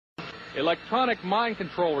Electronic mind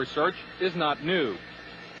control research is not new.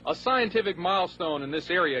 A scientific milestone in this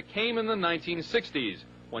area came in the 1960s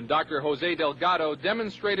when Dr. José Delgado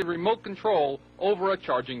demonstrated remote control over a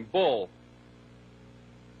charging bull.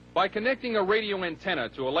 By connecting a radio antenna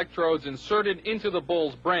to electrodes inserted into the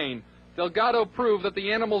bull's brain, Delgado proved that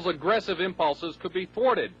the animal's aggressive impulses could be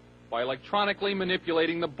thwarted by electronically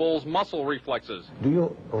manipulating the bull's muscle reflexes. Do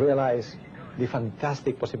you realize the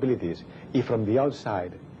fantastic possibilities if from the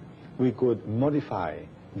outside we could modify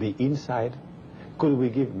the inside? Could we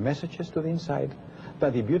give messages to the inside?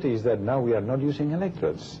 But the beauty is that now we are not using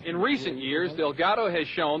electrodes. In recent years, Delgado has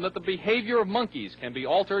shown that the behavior of monkeys can be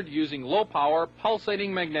altered using low-power,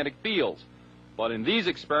 pulsating magnetic fields. But in these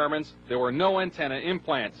experiments, there were no antenna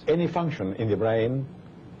implants. Any function in the brain,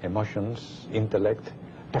 emotions, intellect,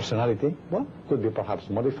 personality, well, could be perhaps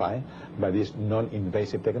modified by this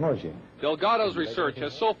non-invasive technology. Delgado's research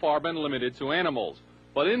has so far been limited to animals.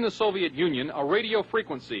 But in the Soviet Union, a radio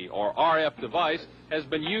frequency, or RF device, has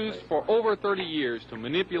been used for over 30 years to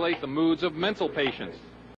manipulate the moods of mental patients.